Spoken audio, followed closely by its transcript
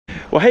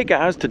Well, hey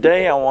guys,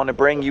 today I want to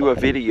bring you a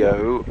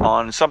video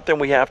on something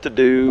we have to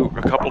do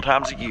a couple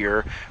times a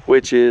year,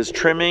 which is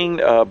trimming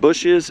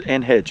bushes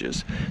and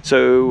hedges.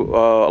 So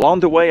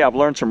along the way, I've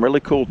learned some really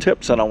cool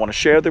tips and I want to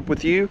share them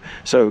with you.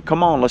 So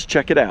come on, let's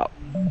check it out.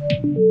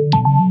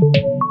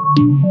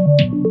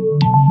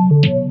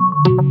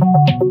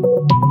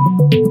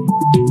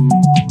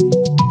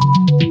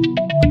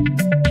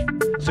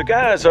 So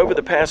guys, over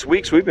the past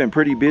weeks, we've been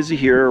pretty busy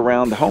here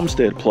around the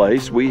homestead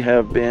place. We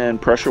have been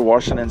pressure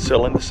washing and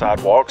sealing the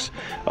sidewalks,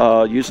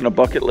 using a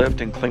bucket lift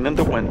and cleaning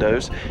the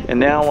windows. And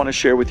now I want to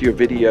share with you a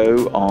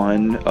video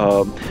on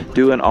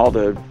doing all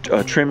the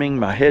trimming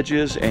my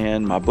hedges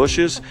and my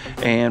bushes.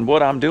 And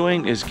what I'm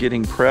doing is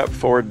getting prepped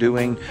for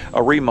doing a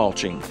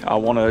remulching. I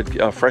want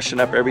to freshen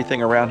up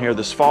everything around here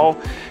this fall.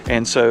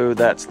 And so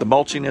that's the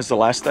mulching is the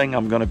last thing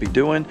I'm going to be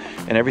doing.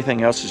 And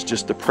everything else is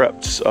just the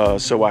preps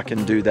so I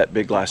can do that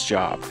big last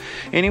job.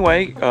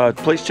 Anyway,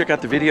 please check out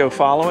the video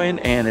following,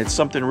 and it's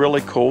something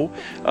really cool.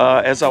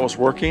 As I was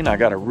working, I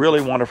got a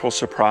really wonderful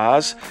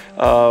surprise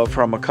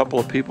from a couple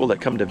of people that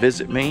come to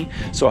visit me,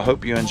 so I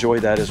hope you enjoy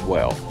that as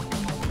well.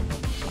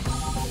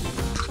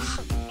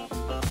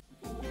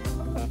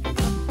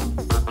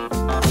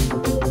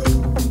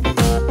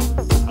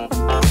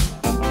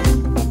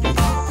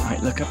 All right,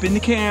 look up in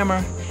the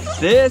camera.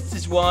 This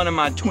is one of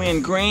my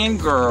twin grand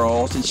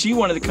girls, and she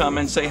wanted to come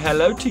and say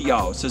hello to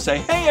y'all. So say,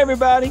 hey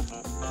everybody.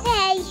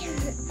 Hey.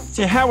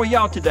 Say, how are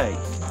y'all today?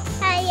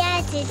 How are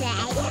y'all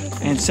today?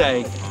 And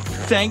say,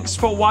 thanks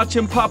for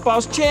watching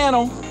Papa's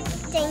channel.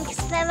 Thanks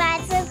for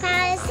watching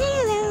Papa's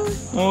channel.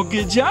 Well,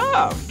 good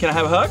job. Can I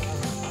have a hug?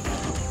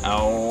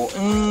 Oh,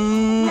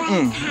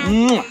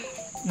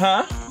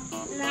 Huh?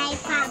 My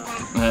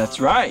Papa.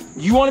 That's right.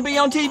 You want to be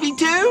on TV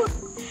too?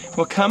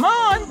 Well, come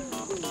on.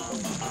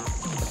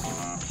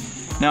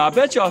 Now, I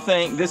bet y'all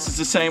think this is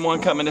the same one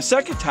coming a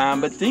second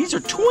time, but these are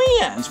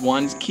twins.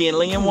 One's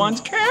Kinley and one's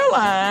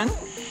Caroline.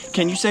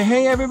 Can you say,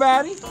 hey,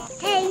 everybody?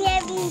 Hey,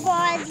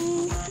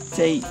 everybody.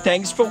 Say,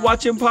 thanks for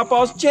watching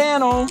Papa's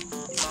channel.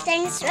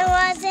 Thanks for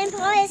watching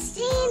Papa's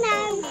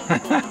channel.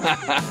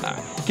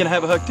 Can I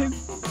have a hug, too?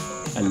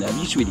 I love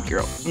you, sweetie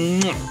girl.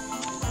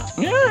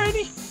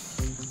 Alrighty.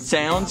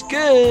 Sounds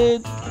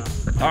good.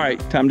 All right,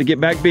 time to get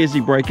back busy.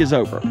 Break is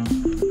over.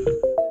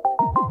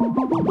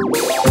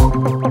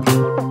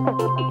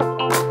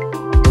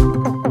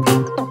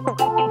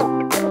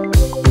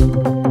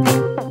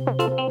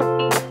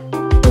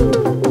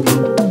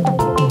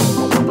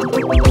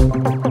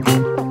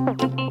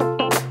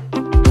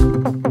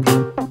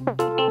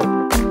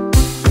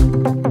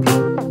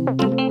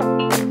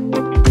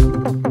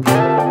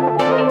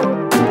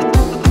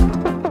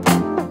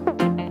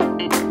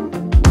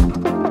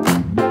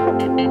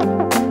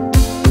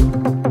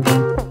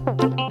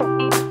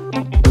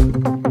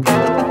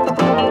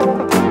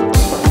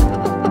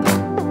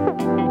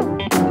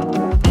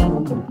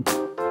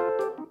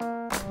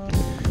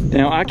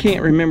 Now, I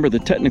can't remember the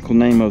technical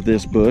name of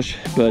this bush,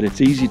 but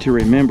it's easy to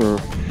remember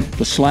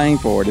the slang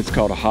for it. It's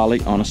called a holly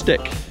on a stick.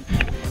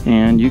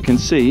 And you can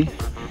see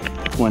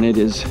when it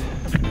is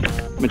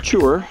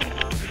mature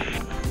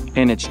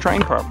and it's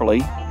trained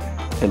properly,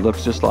 it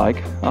looks just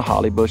like a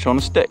holly bush on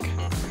a stick.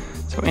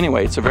 So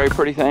anyway, it's a very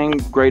pretty thing,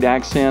 great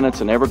accent.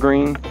 It's an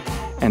evergreen.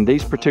 And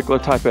these particular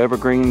type of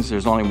evergreens,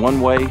 there's only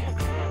one way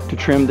to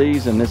trim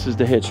these, and this is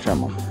the hedge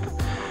trimmer.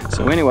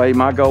 So anyway,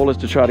 my goal is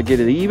to try to get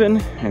it even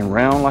and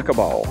round like a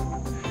ball.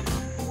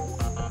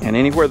 And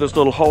anywhere there's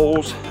little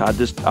holes,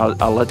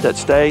 I'll let that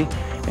stay.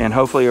 And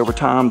hopefully over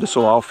time, this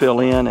will all fill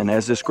in. And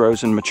as this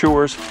grows and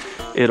matures,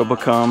 it'll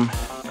become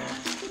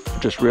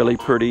just really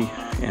pretty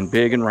and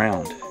big and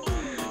round.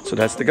 So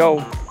that's the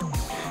goal.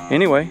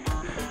 Anyway,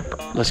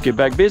 let's get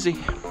back busy.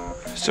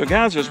 So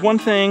guys, there's one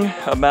thing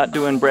about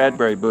doing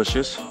bradberry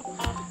bushes.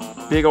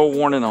 Big old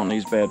warning on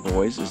these bad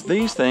boys is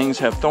these things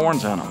have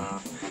thorns in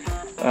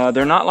them.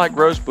 They're not like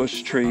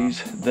rosebush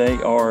trees, they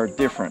are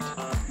different.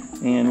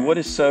 And what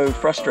is so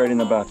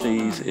frustrating about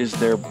these is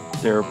their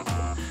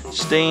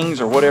stings,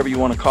 or whatever you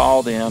want to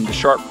call them, the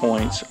sharp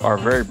points are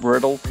very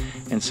brittle.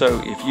 And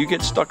so if you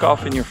get stuck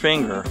off in your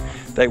finger,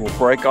 they will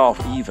break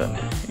off even.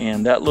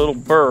 And that little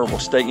burr will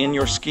stay in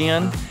your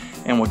skin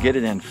and will get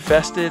it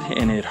infested,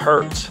 and it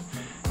hurts.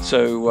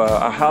 So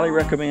I highly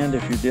recommend,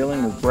 if you're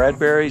dealing with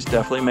bradberries,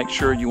 definitely make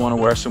sure you want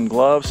to wear some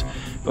gloves,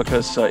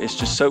 because it's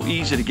just so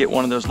easy to get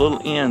one of those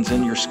little ends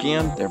in your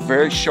skin. They're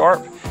very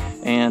sharp,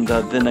 and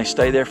then they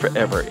stay there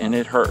forever, and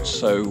it hurts.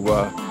 So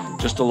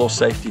just a little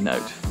safety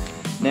note.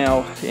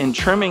 Now, in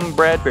trimming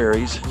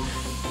bradberries,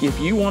 if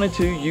you wanted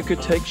to, you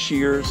could take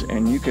shears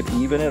and you could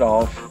even it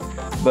off.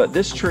 But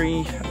this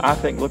tree, I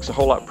think, looks a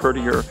whole lot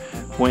prettier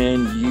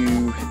when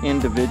you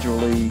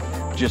individually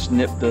just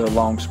nip the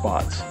long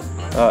spots.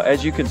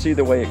 As you can see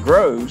the way it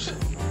grows,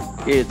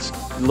 its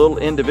little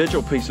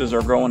individual pieces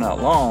are growing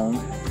out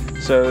long.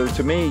 So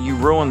to me, you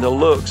ruin the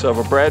looks of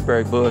a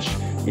bradberry bush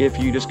if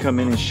you just come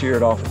in and shear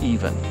it off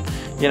even.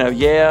 You know,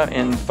 yeah,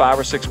 in 5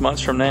 or 6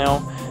 months from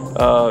now,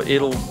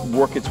 it'll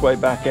work its way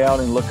back out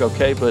and look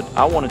okay, but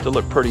I want it to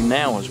look pretty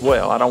now as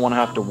well. I don't want to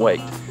have to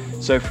wait.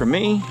 So for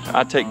me,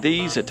 I take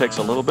these. It takes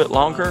a little bit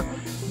longer,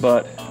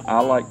 but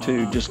I like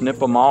to just nip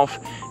them off.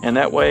 And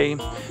that way,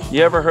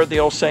 you ever heard the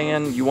old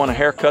saying, you want a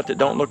haircut that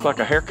don't look like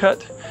a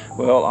haircut?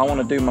 Well, I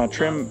want to do my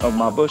trim of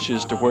my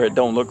bushes to where it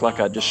don't look like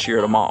I just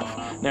sheared them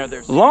off. Now,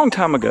 there's a long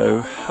time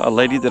ago, a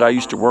lady that I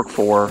used to work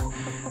for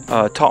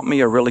taught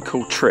me a really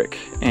cool trick,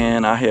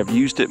 and I have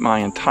used it my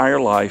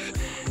entire life,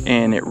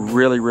 and it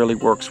really, really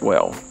works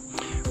well.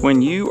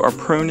 When you are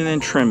pruning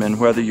and trimming,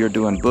 whether you're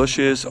doing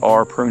bushes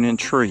or pruning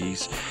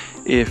trees,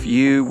 if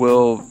you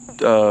will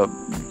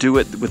do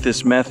it with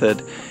this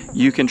method,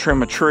 you can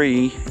trim a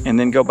tree and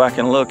then go back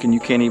and look, and you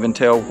can't even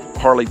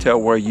hardly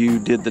tell where you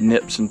did the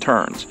nips and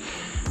turns.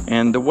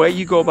 And the way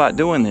you go about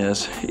doing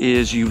this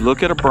is you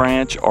look at a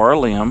branch or a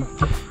limb.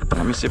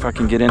 Let me see if I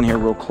can get in here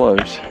real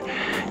close.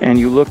 And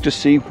you look to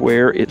see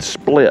where it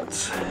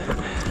splits.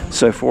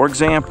 So for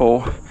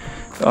example,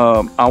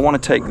 I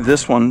want to take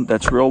this one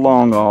that's real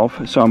long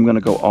off. So I'm going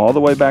to go all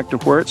the way back to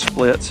where it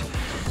splits.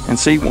 And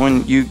see,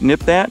 when you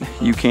nip that,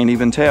 you can't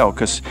even tell,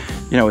 because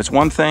you know, it's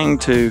one thing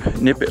to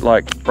nip it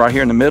like right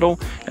here in the middle,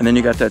 and then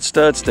you got that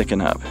stud sticking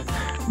up.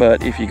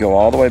 But if you go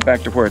all the way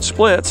back to where it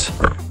splits,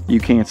 you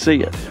can't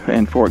see it.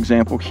 And for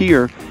example,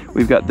 here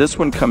we've got this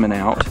one coming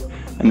out,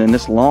 and then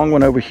this long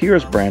one over here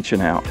is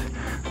branching out.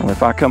 Well,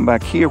 if I come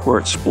back here where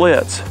it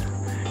splits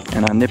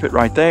and I nip it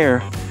right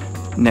there,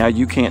 now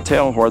you can't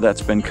tell where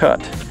that's been cut.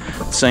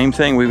 Same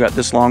thing, we've got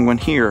this long one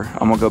here.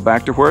 I'm gonna go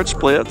back to where it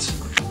splits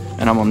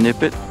and I'm gonna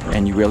nip it,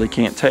 and you really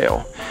can't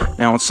tell.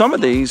 Now on some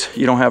of these,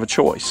 you don't have a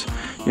choice.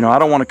 You know, I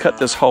don't want to cut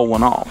this whole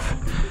one off.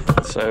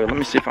 So let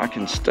me see if I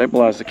can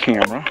stabilize the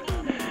camera.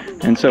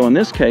 And so in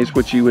this case,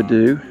 what you would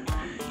do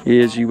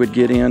is you would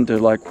get into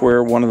like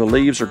where one of the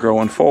leaves are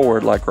growing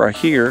forward, like right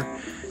here,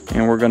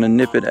 and we're gonna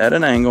nip it at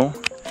an angle,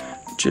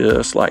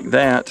 just like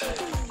that.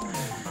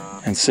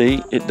 And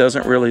see, it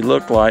doesn't really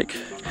look like,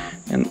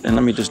 and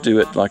let me just do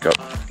it like a,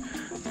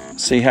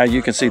 see how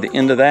you can see the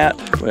end of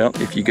that? Well,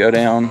 if you go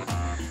down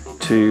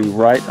to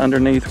right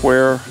underneath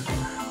where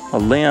a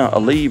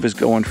leaf is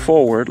going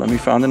forward, let me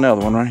find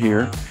another one right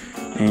here,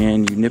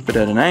 and you nip it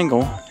at an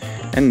angle,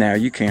 and now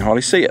you can't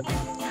hardly see it.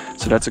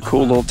 So that's a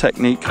cool little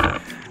technique.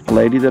 A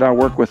lady that I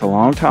worked with a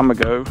long time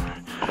ago,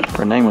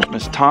 her name was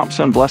Miss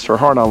Thompson, bless her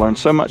heart. I learned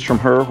so much from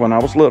her when I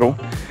was little,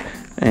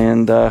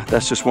 and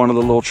that's just one of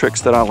the little tricks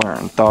that I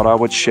learned, thought I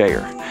would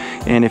share.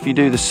 And if you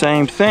do the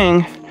same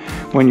thing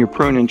when you're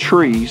pruning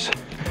trees,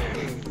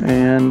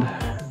 and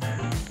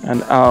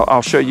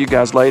I'll show you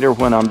guys later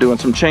when I'm doing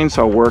some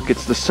chainsaw work,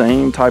 it's the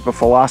same type of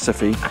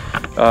philosophy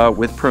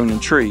with pruning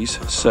trees.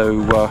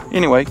 So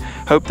anyway,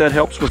 hope that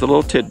helps with a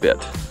little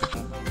tidbit.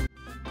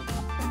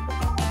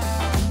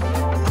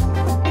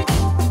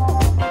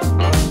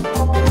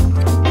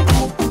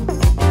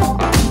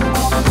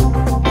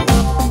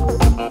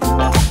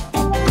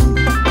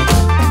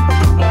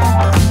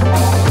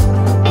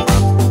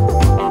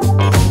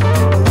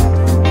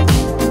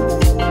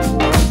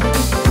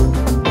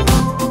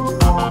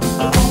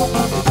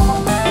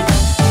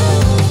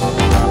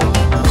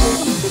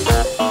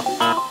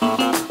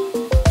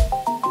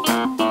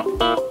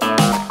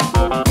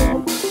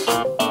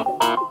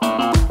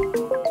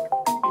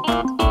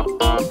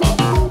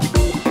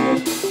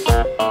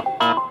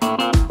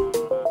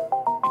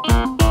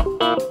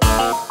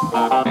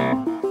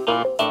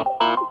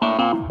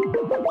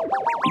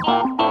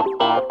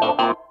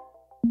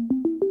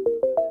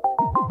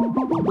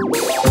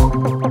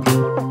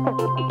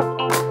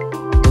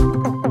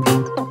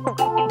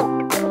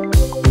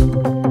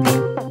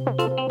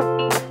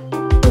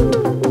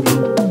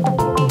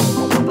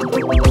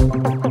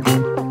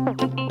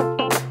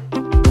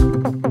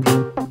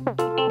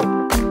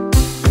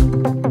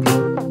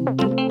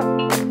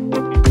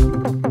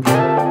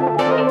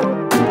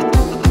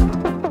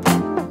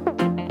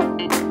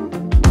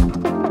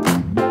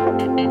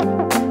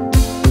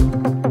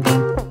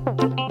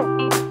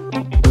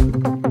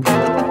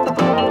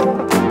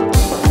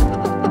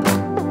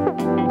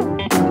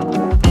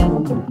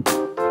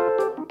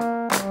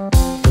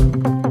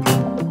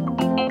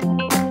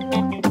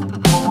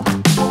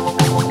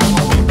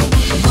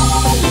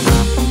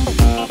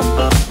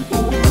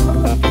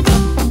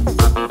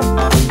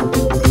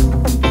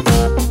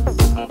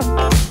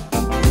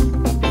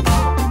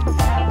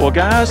 Well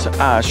guys,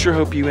 I sure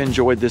hope you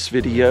enjoyed this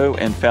video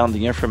and found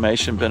the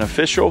information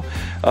beneficial.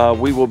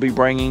 We will be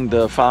bringing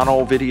the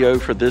final video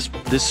for this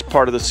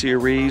part of the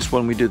series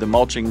when we do the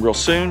mulching real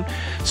soon.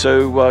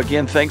 So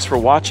again, thanks for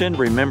watching.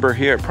 Remember,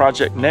 here at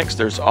Project Next,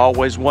 there's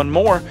always one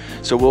more.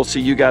 So we'll see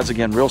you guys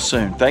again real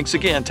soon. Thanks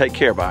again. Take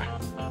care. Bye.